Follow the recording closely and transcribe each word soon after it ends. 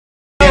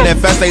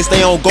manifest, they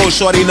stay on go.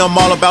 Shorty them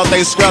all about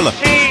they skrilla.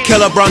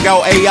 Killer brung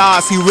out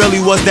AIs, he really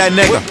was that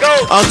nigga.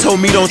 Told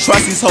me don't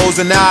trust these hoes,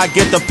 and now I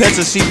get the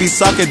picture. She be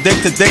sucking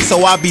dick to dick,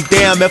 so I be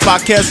damn if I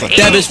kiss her.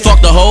 That bitch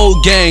fucked the whole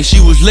gang, she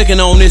was licking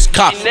on this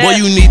cop. What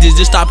you need is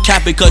just stop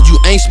capping, cause you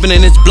ain't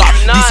spinning this block.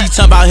 DC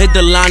talking about hit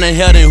the line of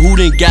hell, then who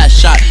done got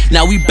shot.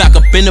 Now we back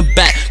up in the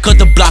back, cause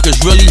the block is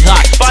really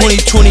hot.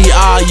 2020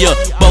 all year,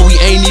 but we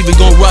ain't even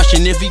gon' rush.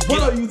 And if he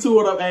what up YouTube,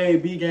 what up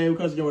A&B gang,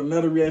 because you're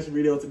another reaction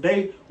video.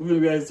 Today we're gonna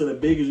react to the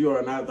biggest You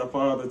Are Not the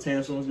Father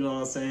tantrums, you know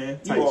what I'm saying?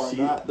 Type you are shit.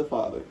 not the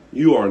father.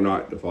 You are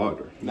not the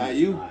father. Not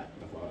you.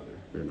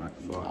 You're not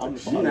the father. I'm the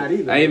father. Not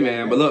either. Hey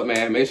man, but look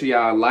man, make sure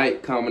y'all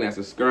like, comment, and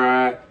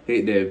subscribe.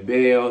 Hit that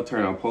bell,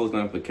 turn on post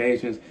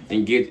notifications,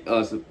 and get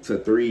us to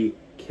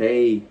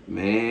 3K,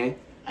 man.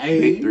 Hey.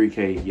 Big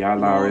 3K.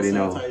 Y'all already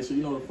know. You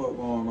know the fuck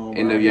going on,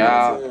 and if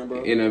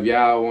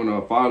y'all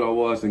wanna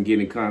follow us and get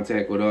in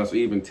contact with us, or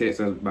even text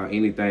us about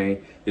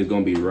anything, it's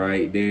gonna be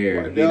right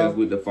there. Hit us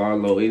with the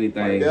follow,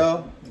 anything. Right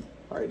there.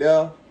 Right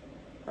there.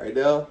 Right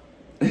there.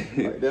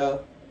 Right there.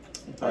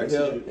 Type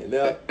shit.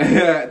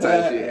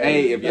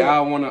 Hey, if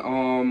y'all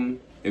wanna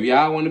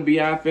be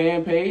our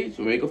fan page,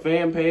 make a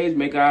fan page,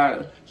 make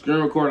our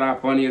screen record our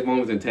funniest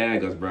moments and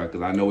tag us, bro.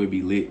 Cause I know it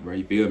be lit, bro.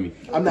 You feel me?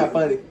 I'm not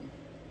funny.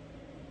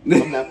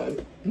 I'm not funny.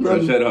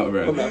 Bro, shut up,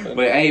 bro.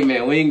 But hey,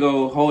 man, we ain't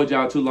gonna hold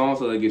y'all too long,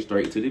 so let's get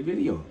straight to the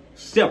video.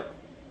 Step.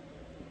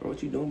 Bro,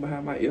 what you doing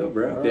behind my ear,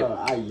 bro?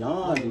 I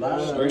yawned, bro.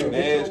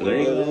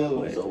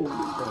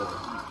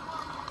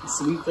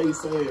 Sweet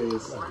face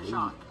ass.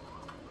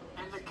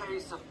 In the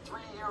case of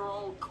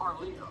 3-year-old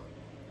Carlito.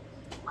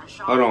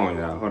 Hold on,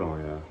 y'all. Hold on,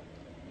 y'all.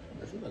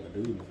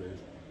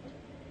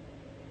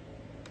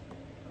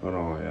 Hold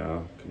on,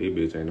 y'all. This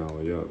bitch ain't all the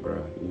way up,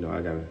 bro. You know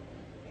I gotta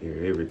hear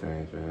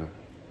everything, man.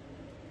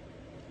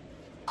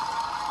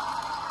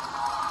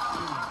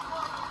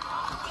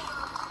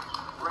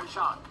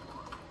 Rayshawn,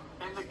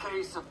 in the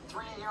case of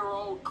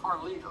 3-year-old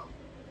Carlito.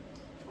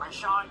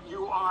 Rayshawn,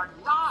 you are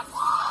not.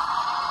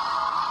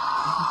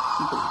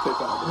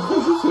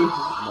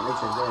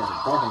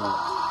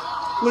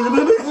 Look at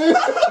this.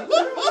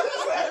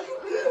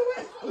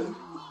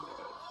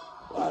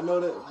 I know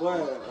that,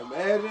 boy.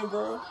 Imagine,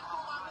 bro.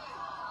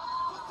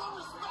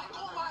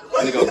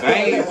 Nigga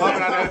bang,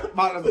 popping out that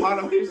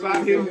bottom his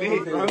side of his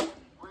neck, bro.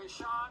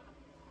 Rayshawn,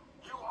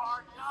 you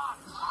are not.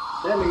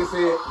 That nigga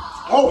said,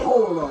 Oh,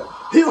 hold up.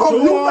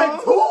 You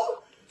like two?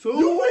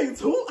 You ain't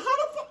two? How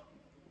the fuck?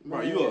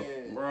 Bro, you up,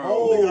 bro.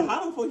 Oh, nigga,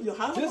 how the fuck you?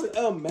 How the just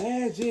fuck?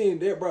 imagine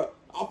that, bro.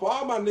 For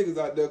all my niggas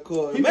out there,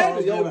 cuz He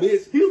imagine your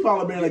bitch. He was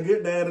probably being a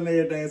good dad and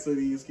everything to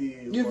these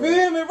kids. You bro.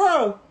 feel me,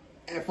 bro?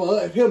 And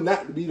for him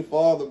not to be the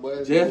father,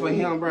 but Just for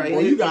him, bro.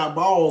 Boy, you got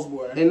balls,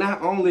 boy. And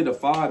not only the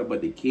father,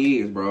 but the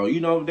kids, bro. You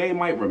know, they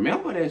might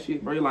remember that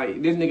shit, bro.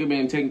 Like, this nigga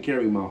been taking care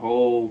of me my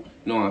whole,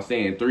 you know what I'm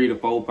saying, 3 to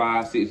 4,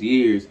 5, 6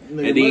 years.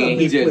 Nigga, and then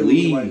he just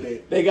leave.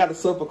 Like they got to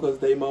suffer because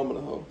they mama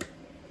the hoe.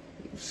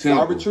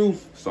 Simple. Sorry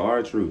truth.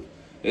 Sorry truth.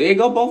 It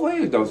go both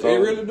ways, though. So. They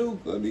really do.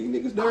 Cause these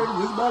niggas dirty.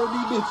 This about to be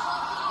bitches.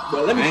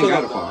 But let me shut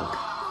up, though.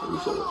 Let me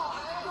shut up.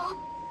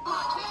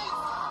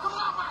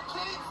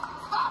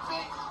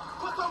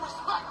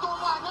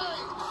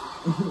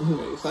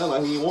 It sound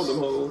like he ain't want them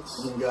hoes.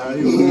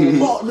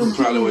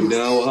 Probably was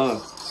done with her.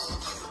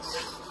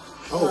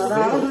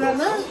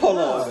 Hold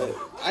on.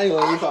 I ain't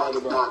gonna even talk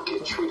about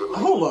it.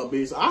 Hold up,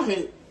 bitch.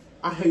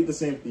 I hate the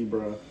sympathy,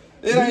 bro.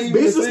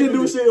 Bitches can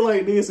do shit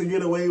like this and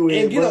get away with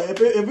it, bro.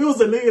 If it was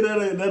a nigga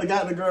that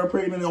got the girl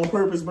pregnant on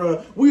purpose,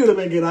 bro, we would have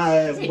been getting our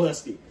ass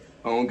busted.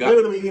 Oh, We God.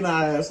 would have been eating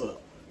our ass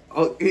up.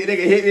 Oh, nigga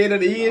hit me into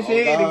the ear and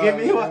shit and give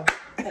me what?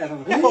 Put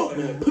some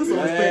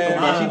respect on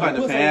Bro, she my about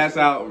to pass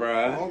out,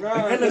 bro. Oh,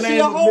 God. And the She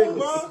name a of hoe,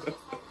 business.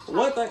 bro.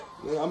 One thing.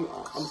 I'm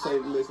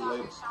saving this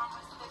later.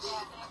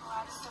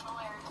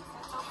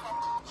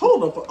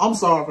 Hold up. I'm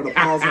sorry for the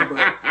pause, bro.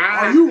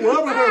 Are you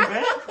rubbing her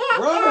back?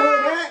 Rubbing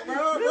her back, bro.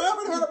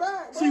 Rubbing her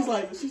back, bro.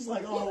 She's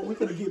like, oh, we're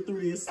gonna get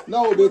through this.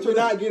 No, bitch, you're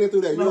not getting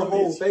through that. No, You're a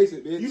hoe. bitch. Face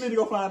it, bitch. You need to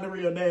go find the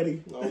real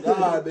daddy. Oh,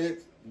 God,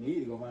 bitch. You need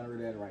to go find her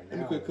dad right now.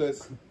 Let me quit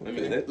cuss. I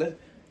mean, let's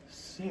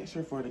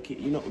censor for the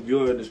kid. You know,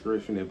 viewer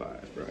discretion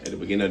advised, bro. At the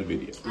beginning of the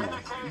video. In the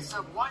case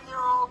of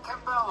 1-year-old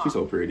Kimbella. She's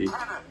so pretty.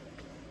 Tenant,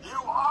 you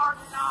are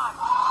not.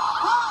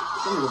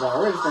 Some niggas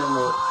already standing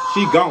up.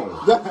 She gone.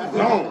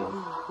 Gone.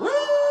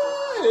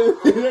 That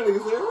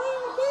nigga said,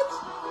 bitch.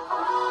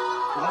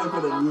 I didn't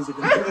put that music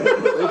in They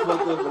fucked up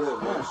for that,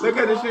 man. Look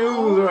at the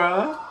shoes,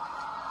 bro.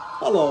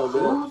 Hold on,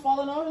 man. Who's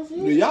falling off and shit?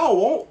 Do y'all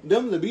want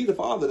them to be the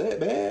father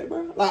that bad,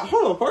 bro? Like,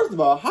 hold on. First of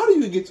all, how do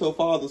you get your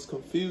fathers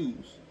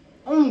confused?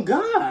 Oh,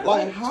 God.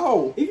 Like,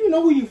 how? If you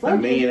know who you from. I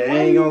mean, I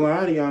ain't gonna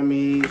lie to you. I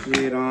mean,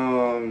 shit,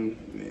 I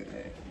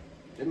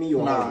mean, you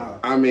Nah.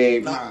 I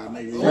mean, Nah,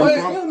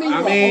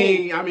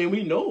 nigga. I mean,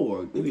 we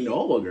know a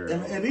girl.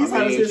 And these I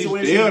type of mean,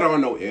 situations, she still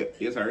don't know it.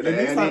 It's her these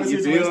dad. type of You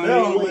situations, feel they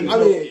don't me? I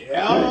mean,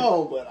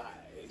 yo, but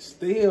I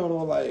still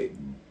don't like.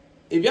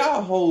 If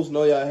y'all hoes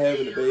know y'all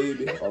having a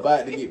baby or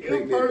about to get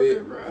pregnant,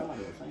 bitch,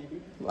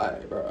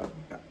 like, bro.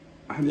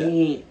 I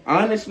mean,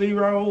 honestly,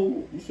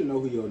 bro. You should know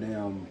who your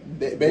damn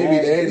baby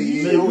daddy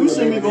is. You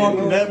shouldn't be going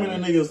through that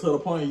many niggas to the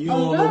point you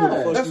don't know who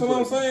the fuck That's you what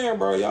I'm fucking. saying,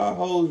 bro. Y'all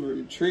hoes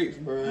really tricks,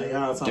 bro. Hey,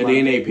 y'all talking And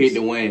then about they niggas. pick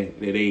the one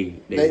that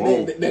they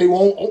won't. They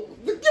won't. Oh,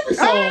 give me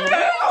some.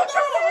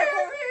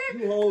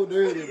 You hold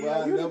dirty, bro.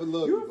 I never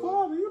loved you,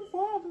 bro. You the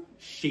father.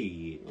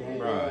 Shit,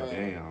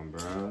 damn,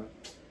 bro.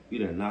 You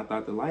done knocked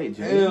out the light,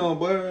 Jay. Damn,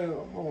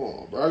 bro. Hold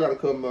on, bro. I gotta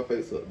cover my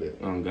face up there.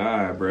 Oh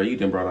God, bro, you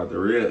done brought out the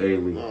real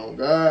alien. Oh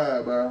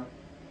God, bro.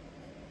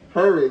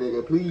 Hurry,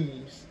 nigga,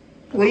 please.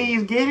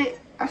 Please get it.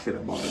 I should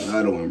have bought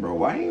another one, bro.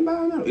 Why ain't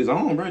buy another? It's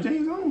on, bro.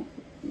 Jay's on.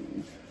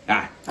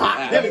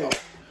 There we go.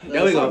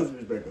 There we go. This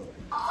bitch back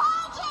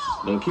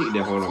up. Don't kick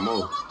that one no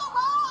more.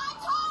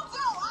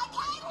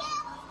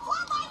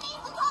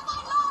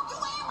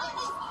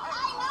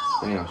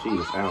 Damn, she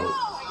is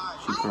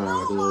out. She crying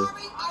like a little.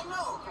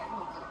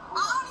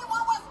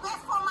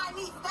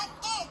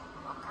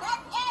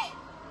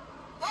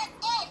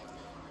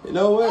 You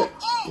know what?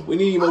 We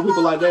need more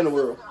people like that in the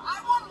world.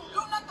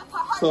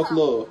 Tough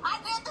love. I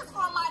did this for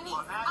my niece.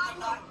 I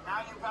know. Now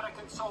you gotta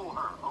console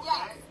her, okay?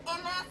 Yes,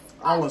 and that's.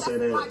 I wouldn't say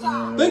that,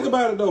 man. Think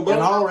about it though, In bro.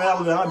 all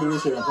reality, I do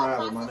this shit in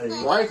private, my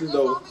nigga. Righteous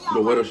though.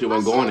 But what if she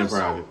wasn't going in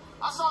private?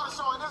 I saw the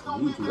show and there's no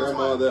big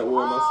Grandma that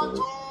wore my son.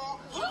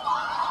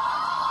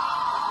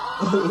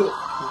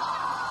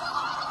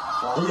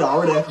 He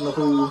already acting the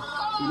fool.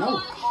 You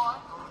know.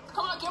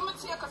 Come on, give him a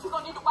tear because he's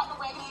gonna need to wipe the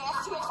raggedy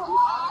ass tears from you.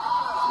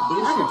 I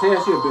can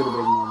tell she a bit of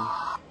baby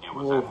mama.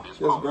 Oh, that's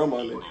grandma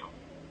nigga.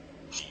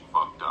 She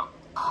fucked up.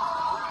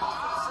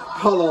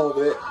 Hold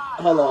on, man.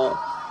 Hold on.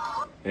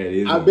 That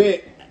is I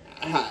bet.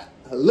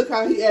 Look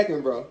how he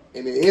acting, bro.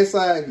 And the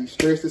inside, he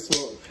stressed as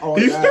fuck. Oh,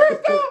 He God.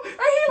 stressed out.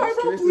 Hey, like,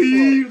 bro,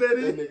 please, that That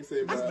is. nigga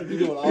said, bro, he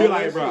doing all He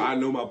like, that bro, shit. I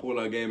know my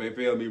pull-up game ain't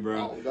failed me, bro.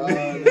 Oh, God. He's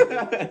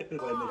like,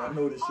 nigga, I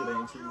know this shit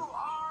ain't true.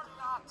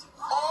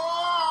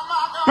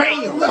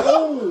 Bam!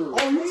 Oh,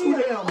 Oh, you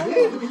too damn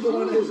big to be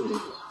doing this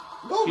shit.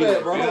 go He back,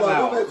 done bro. fell Hold on,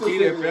 go out. back to He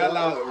the done fell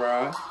out,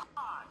 bro.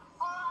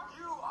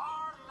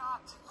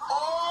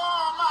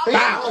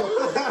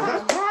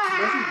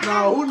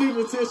 No, who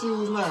needing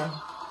tissues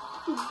now?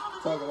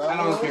 Talking about I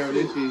don't care if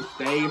this shit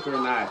safe or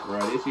not, bro.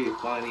 This shit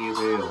funny as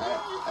hell.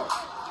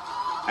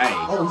 Hey,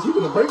 Oh, you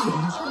gonna break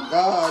this?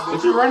 God,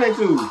 what you running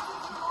to?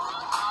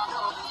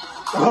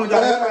 Oh,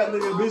 God,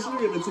 nigga, bitch, you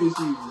get the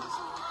tissues.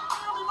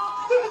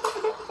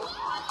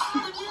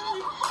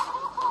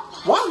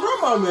 why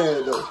grandma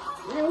mad though?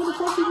 Yeah, what the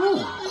fuck you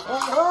doing? Oh,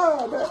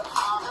 God, man.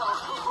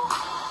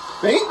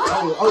 Think?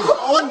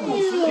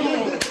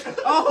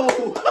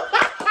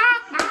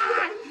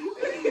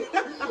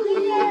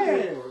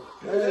 Yeah.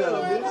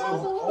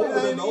 It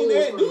ain't even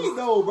that deep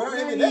though, bro.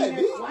 It ain't that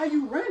deep. Why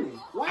you running?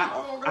 Why?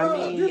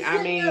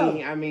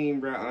 I mean,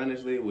 bro,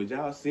 honestly, would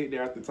y'all sit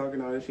there after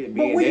talking all this shit,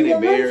 But being where that you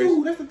gonna run embarrassed?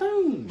 to? That's the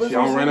thing. She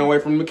don't run away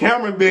from the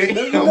camera, bitch.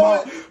 You Come know on.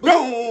 what?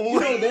 You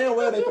know damn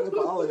well they finna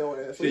follow your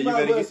ass. So Shit, you you might as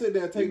better well get- sit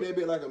there and take that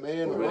bit like a man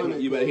and run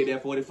it. You better hit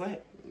that 40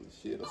 flat.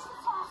 Shit.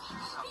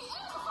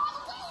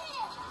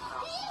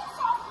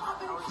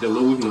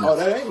 Delusional. Oh,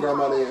 that ain't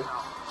grandma then.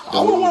 I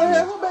wouldn't want to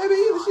have her baby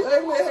either. She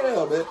ugly as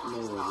hell, man.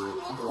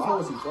 Why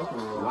was he fucking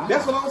with her?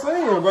 That's what I'm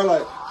saying, bro.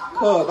 Like,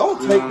 don't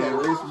take that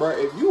risk, bro.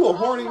 If you a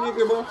horny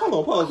nigga, bro, hold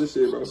on, pause this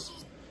shit, bro.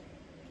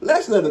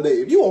 Last another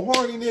day, if you a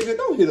horny nigga,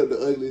 don't hit up the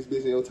ugliest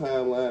bitch in your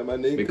timeline, my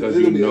nigga. Because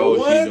it'll you be know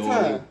that she one doing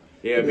time.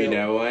 it. It'll be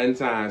that one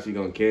time she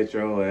gonna catch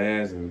your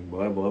ass and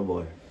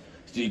boy.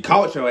 She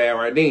caught your ass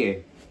right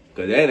then.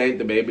 Cause that ain't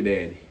the baby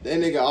daddy. That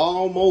nigga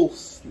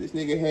almost. This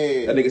nigga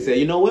had. That nigga said,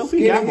 you know what?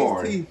 We skin got in his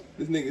Maury. teeth.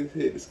 This nigga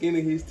had the skin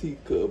in his teeth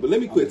cut. But let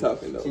me quit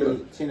talking though, bro.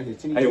 Chin of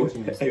his chin. Hey,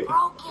 chin. hey,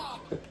 Oh,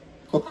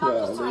 God, I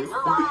nigga. just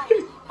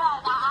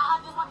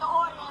want the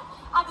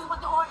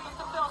audience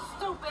to feel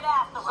stupid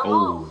afterwards.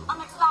 Oh.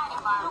 I'm excited,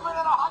 Maury. You've been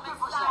at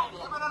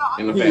 100%.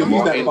 and the He- fact he's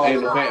more, that and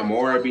father. the fact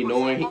Maury be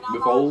knowing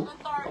before.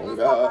 Oh,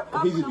 God.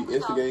 He just be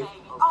instigating.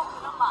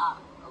 Open them up.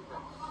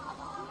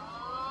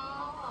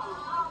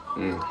 I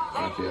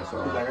feel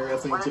sorry. Like I got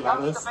some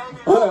chiladas.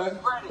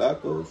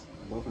 Tacos.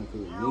 Both of them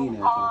could lean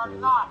at Are you.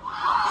 not.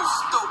 You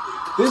stupid.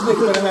 This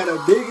nigga finna have the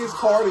biggest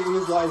party in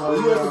his life. Bro.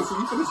 You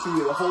finna see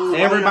the whole.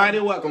 Everybody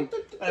welcome.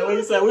 Hey, what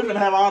you say? We finna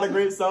have all the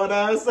grape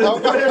sodas. It's a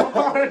lot Have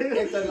all the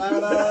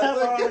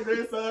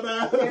grape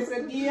sodas.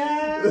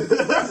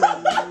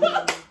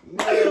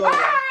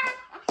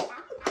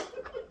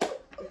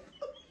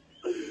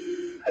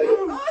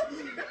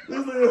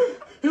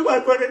 He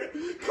like fucking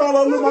call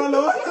on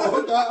Lumano.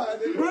 Oh,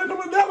 God, nigga. Bring the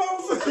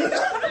Modelo's.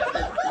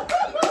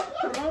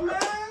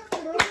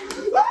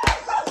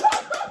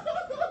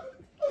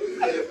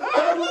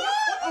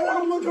 I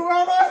want to look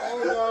around.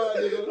 Oh, God,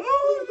 nigga.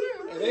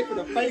 And they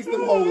finna face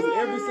them hoes.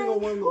 Every single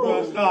one of them.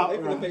 Bro, stop, They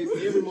finna bro. face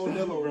every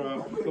Modelo, Bro,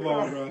 come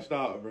on, bro.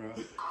 Stop, bro. Don't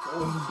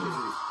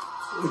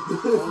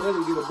let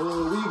him get a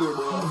bug either,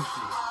 bro.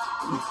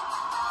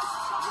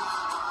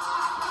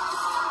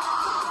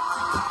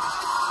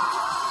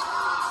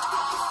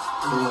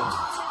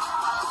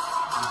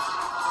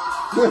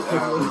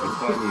 That was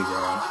funny,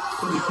 bro.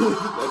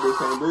 That bitch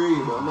can't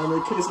breathe, bro.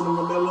 Another case of the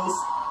Modelo's.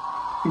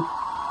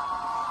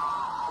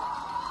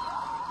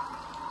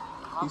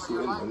 He's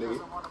sweating, my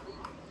nigga.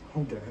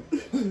 Oh God.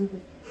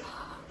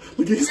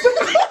 Look at his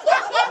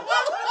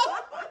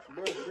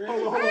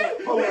Hold on.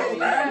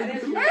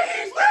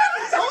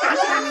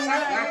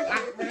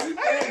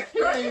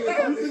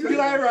 You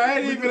like, bro, I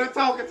ain't even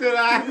talking to the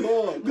eye.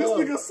 This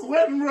nigga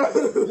sweating, bro.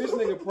 This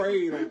nigga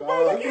prayed on God.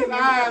 Look at his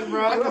eyes,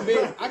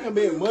 bro. I can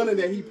bet money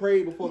that he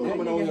prayed before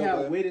coming on here.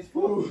 Bro. Wet as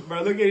fuck.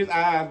 Bro, look at his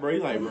eyes, bro. He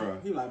like, bro.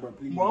 He like, bro,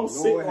 please. Bro, I'm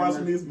sick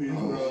watching this bitch,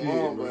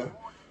 Oh, bro. bro.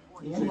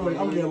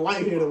 I'm getting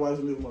lightheaded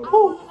watching this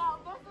motherfucker. Now,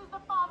 this is the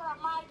father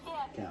of my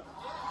kid. Cap.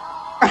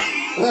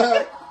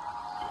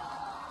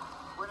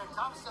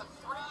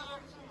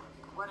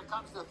 When it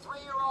comes to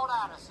 3-year-old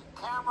Addison,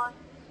 Cameron,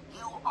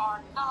 you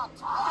are not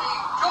gone.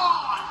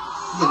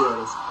 Look at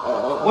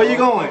us. Where you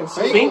going?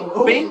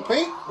 Bink,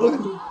 bink.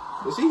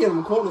 But she hitting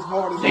them corners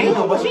hard as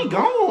Damn, but she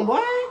gone,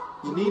 boy.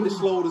 You need to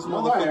slow this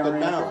motherfucker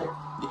down.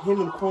 You hitting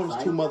them corners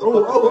too motherfucking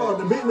Oh,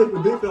 the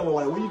big fella,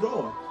 like, where you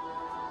going?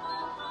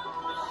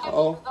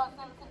 Uh-oh.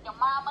 Your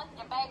mama,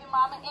 your baby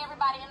mama,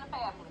 everybody in the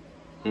family.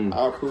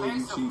 I approve you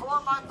Case of cheat.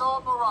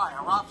 4-month-old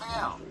Mariah,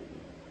 Raphael,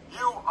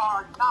 you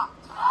are not.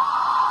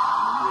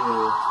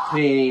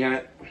 He ain't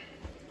hot.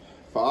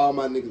 For all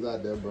my niggas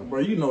out there, bro. Bro,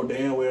 you know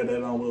damn well that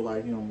don't look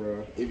like him,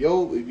 bro. If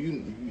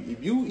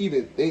you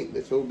even think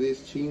that your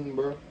bitch cheating,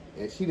 bro,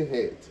 and she done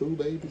had 2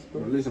 babies,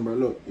 bro. Bro, listen, bro,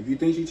 look. If you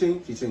think she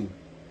cheating, she cheating.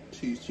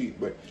 She's cheap,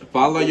 bro.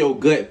 Follow your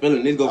gut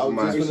feeling. This go I for was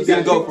mine. just This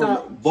gonna go say, for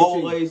TikTok,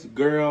 boys,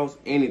 girls,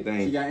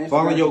 anything. She got Instagram,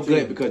 Follow your she gut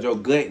cheating. because your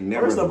gut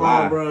never First of all,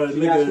 lie. bro,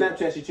 She got nigga,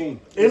 Snapchat, she cheating.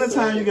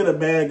 anytime you get a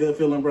bad gut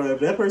feeling, bro, if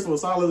that person was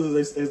solid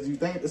as you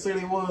think they say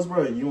they was,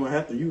 bro, you won't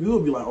have to. You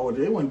will be like, oh,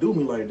 they wouldn't do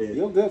me like that.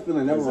 Your gut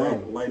feeling never Exactly.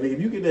 wrong. Like, nigga, if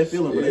you get that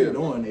feeling, but they Yeah,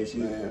 doing that shit.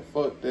 Man,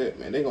 fuck that,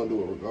 man. They gonna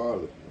do it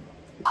regardless.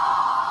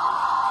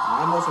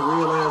 I know some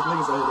real ass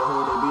niggas out here that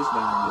hold their bitch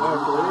down. Yeah,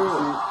 for real.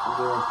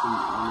 Girls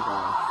cheat, I'm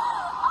sorry.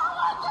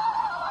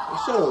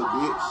 Shut up,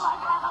 bitch.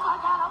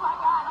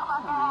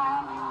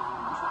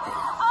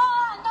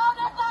 No,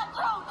 that's not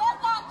true. That's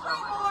not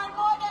true,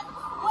 boy. That's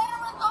winter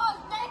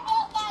results.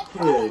 That's not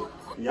true.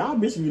 Yeah, y'all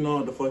bitches be knowing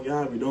what the fuck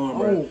y'all be doing,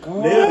 bro. Oh,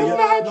 God. They'll, That's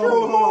not true.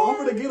 hold on, I'm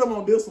gonna get them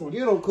on this one.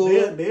 Get them, cool.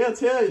 They'll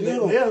tell you,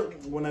 Get 'em. they'll,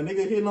 when a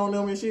nigga hitting on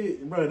them and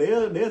shit, bro,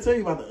 they'll tell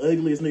you about the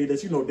ugliest nigga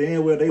that you know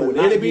damn well they But would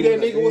let not it be give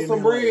that a nigga with some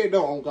damn like- bread,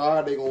 though. On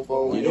God, they gonna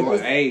fold. You know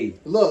what? Hey,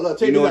 Look,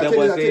 check You know this what out, that check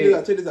boy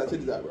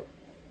this out, bro.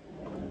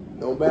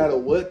 No matter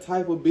what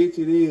type of bitch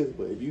it is,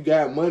 but if you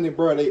got money,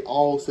 bro, they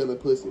all selling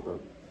pussy, bro.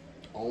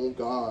 On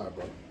God,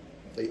 bro.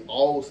 They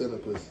all selling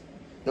pussy.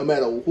 No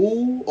matter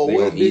who or they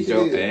what gonna eat bitch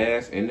your it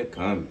is. ass in the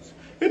comments.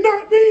 It's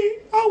not me.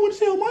 I would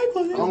sell my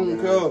pussy. I don't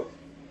care.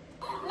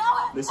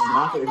 This is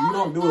not. If you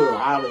don't do it,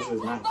 obviously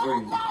it's not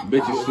free.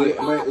 Bitches slip.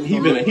 He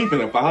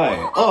finna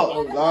fire.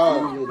 Oh,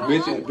 God.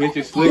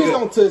 Bitches slicker. Please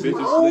don't touch me.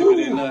 Bitches slicker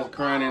than us,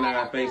 crying in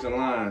our face and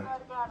lying.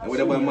 And what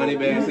that boy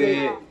Moneybag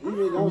said.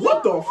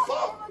 What the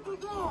fuck?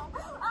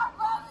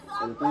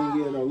 And the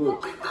thing is, though,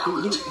 look,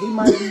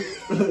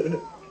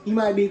 he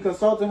might be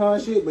consulting her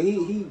and shit, but he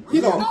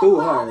threw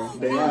her.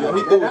 Damn.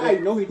 He threw her. I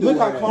know he threw Look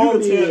her. how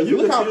calm he is. You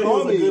Look can how tell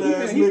calm he he was a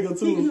good is. ass nigga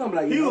too.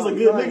 He was a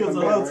good nigga to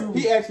her too.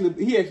 He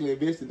actually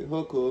invested in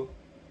her, cuz.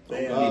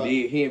 Damn.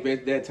 He did. He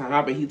invested that time.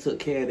 I bet he took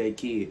care of that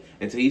kid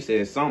until he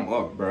said something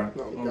up, bro.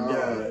 Oh, Oh, God.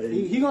 God.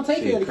 He gonna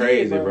take care of the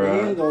Crazy, kid, bro.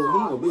 He ain't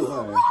gonna be with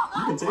her.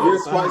 You can tell You're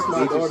it's twice fine.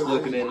 my Bitches daughter.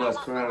 looking at us,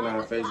 crying in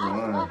our face and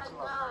lying.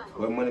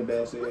 What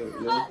Moneybag said,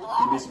 yeah.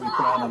 You bitch be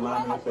crying and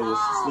lying in your face,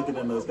 looking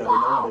at us, gotta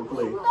know how they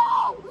play.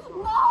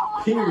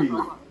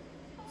 Period.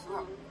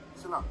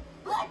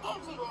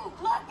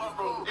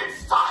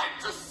 It's time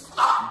to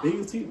stop.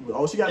 Big teeth.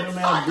 Oh, she got them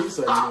damn big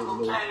side.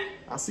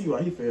 I see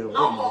why he fell.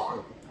 No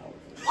more.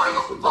 Where the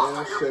fuck are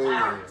your shame.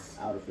 parents?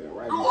 I would have felt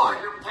right. Who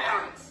are your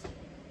parents?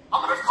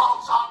 I'm gonna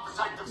call Child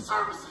Protective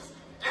Services.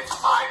 It's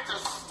time to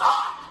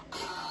stop.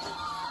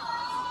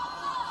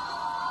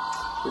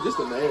 But just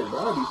imagine, bro.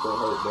 I'd be so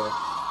hurt, bro.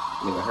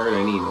 Nigga hurt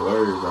ain't even the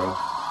word, bro.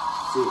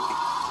 Sick,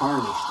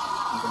 tarnished.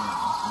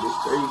 This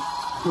crazy.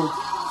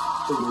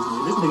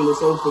 This nigga looks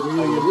so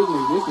familiar.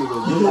 This nigga.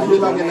 He like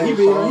in that He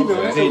been song.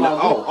 on Hey, somebody.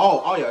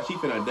 oh, yeah, she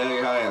finna dug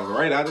her ass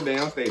right out the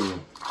damn stadium.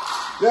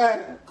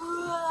 Yeah.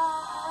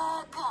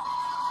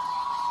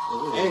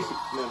 And she,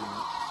 never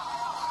mind.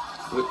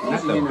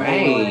 Not the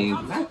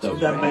bang, not the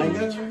That bang.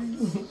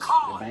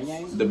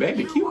 banger. The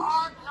baby cute.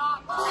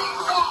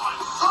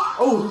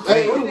 Oh,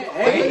 Hey,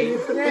 Hey,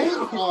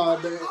 oh,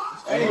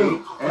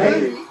 damn.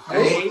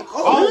 hey,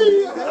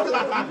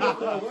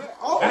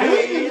 Oh,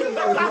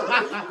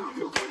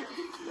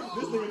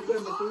 this nigga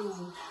cutting the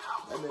food.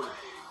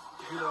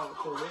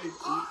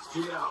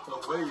 Get out the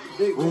way.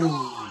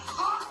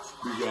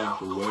 we got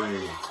the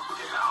way.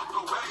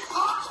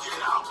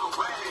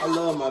 I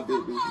love my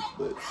big bitches,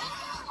 but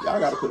y'all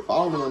gotta quit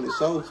following me on this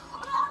show.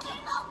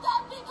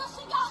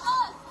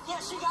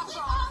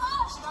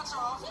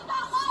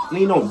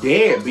 Need no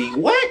deadbeat.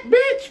 What,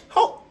 bitch?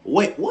 Oh,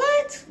 wait,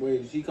 what?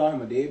 Wait, did she call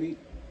him a deadbeat?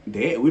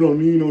 Dad, we don't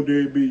need no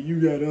deadbeat. You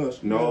got us.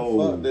 Fuck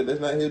No, that. That's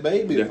not his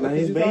baby. that's What not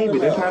his you talking baby.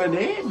 That's about? not a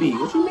deadbeat.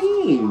 What you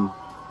mean?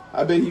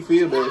 I bet he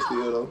feel bad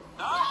still though.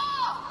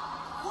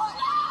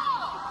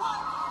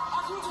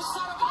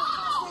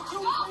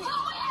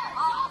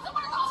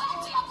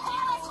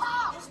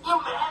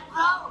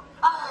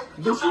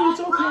 Did she with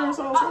your parents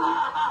also?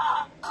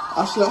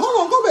 I slept. Hold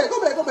on, go back.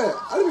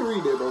 I didn't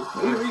read that, bro.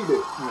 I didn't read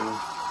that.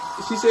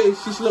 She said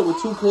she slept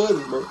with 2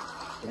 cousins, bro.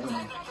 In the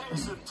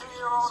case of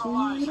 2-year-old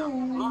Elijah,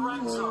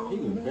 Lorenzo, He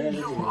was bad as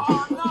you hell.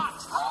 are not.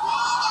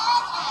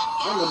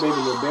 That little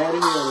baby was bad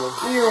as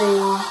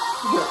hell.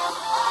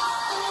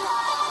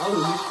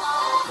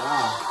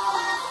 Wow.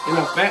 And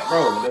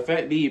the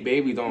fact these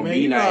babies don't Man, be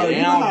you know- like, you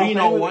they know don't how be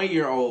no famous-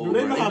 1-year-old. Do they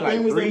know bro. how They like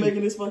famous they 3.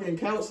 making this fucking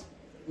couch?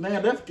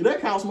 Man,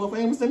 that couch more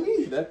famous than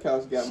me. That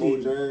couch got more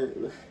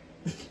germs.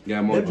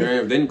 Got more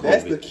germs than COVID.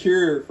 That's the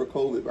cure for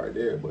COVID right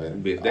there,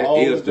 but Bitch, that all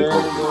is the germs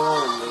COVID. go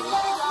on, nigga.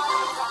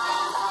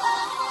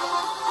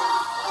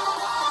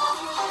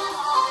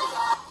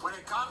 When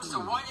it comes to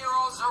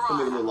 1-year-olds That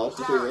nigga around, lost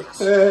his parents,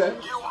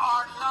 head. you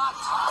are not.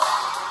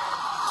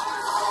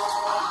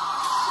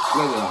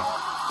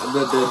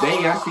 Look, the day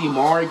I see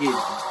Maury get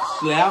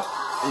slapped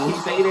and he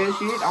say that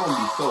shit, I'm gonna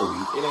be so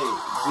weak. It ain't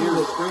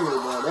zero screamer,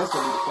 bro. That's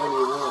gonna be the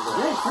funniest one, bro.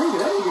 That crazy.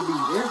 That nigga be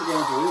every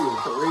game for real.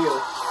 For real.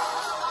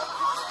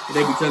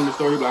 They be telling the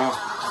story like,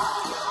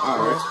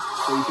 alright.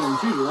 So you shouldn't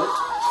choose it, right?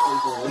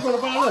 You gonna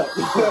find out.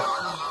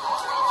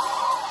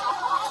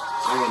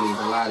 I ain't even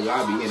gonna lie to you, I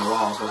be hitting the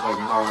wall so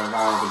fucking hard if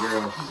I was a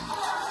girl.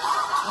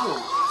 I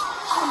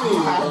mean,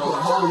 You have to put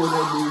a bro. hole in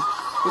that dude.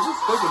 But just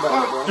think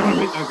about it, bro.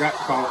 I got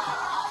caught.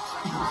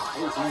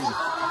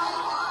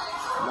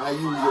 Now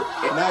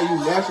you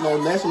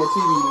national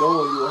TV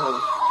knowing you a hoe.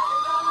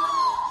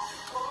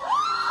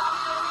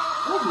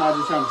 That's not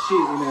just trying to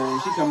shit in there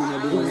and she coming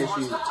there doing that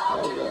shit.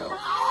 Oh, God.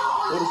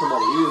 What if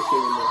somebody is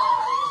sitting there?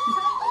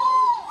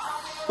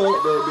 Fuck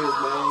that bitch,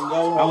 man. Go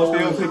home. I was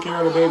still take care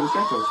of the baby.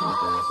 Shut your chump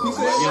ass up. He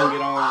said- Like, you don't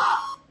get on.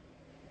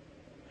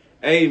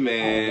 Hey Oh,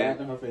 man,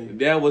 God, in her face.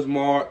 that was a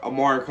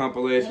Maury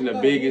compilation. The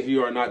biggest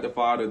You Are Not the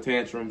Father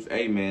tantrums.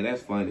 Hey man,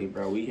 that's funny,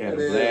 bro. We had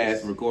a It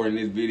blast is. recording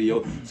this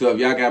video. So if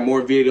y'all got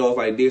more videos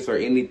like this or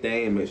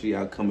anything, make sure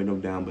y'all comment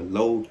them down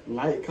below.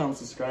 Like, comment,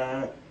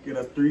 subscribe, get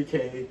us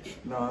 3K.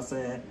 You know what I'm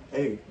saying?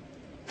 Hey,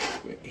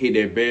 Hit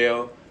that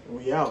bell.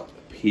 we out.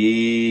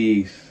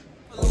 Peace.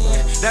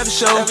 That for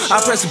sure.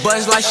 I press the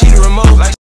buttons like she the remote.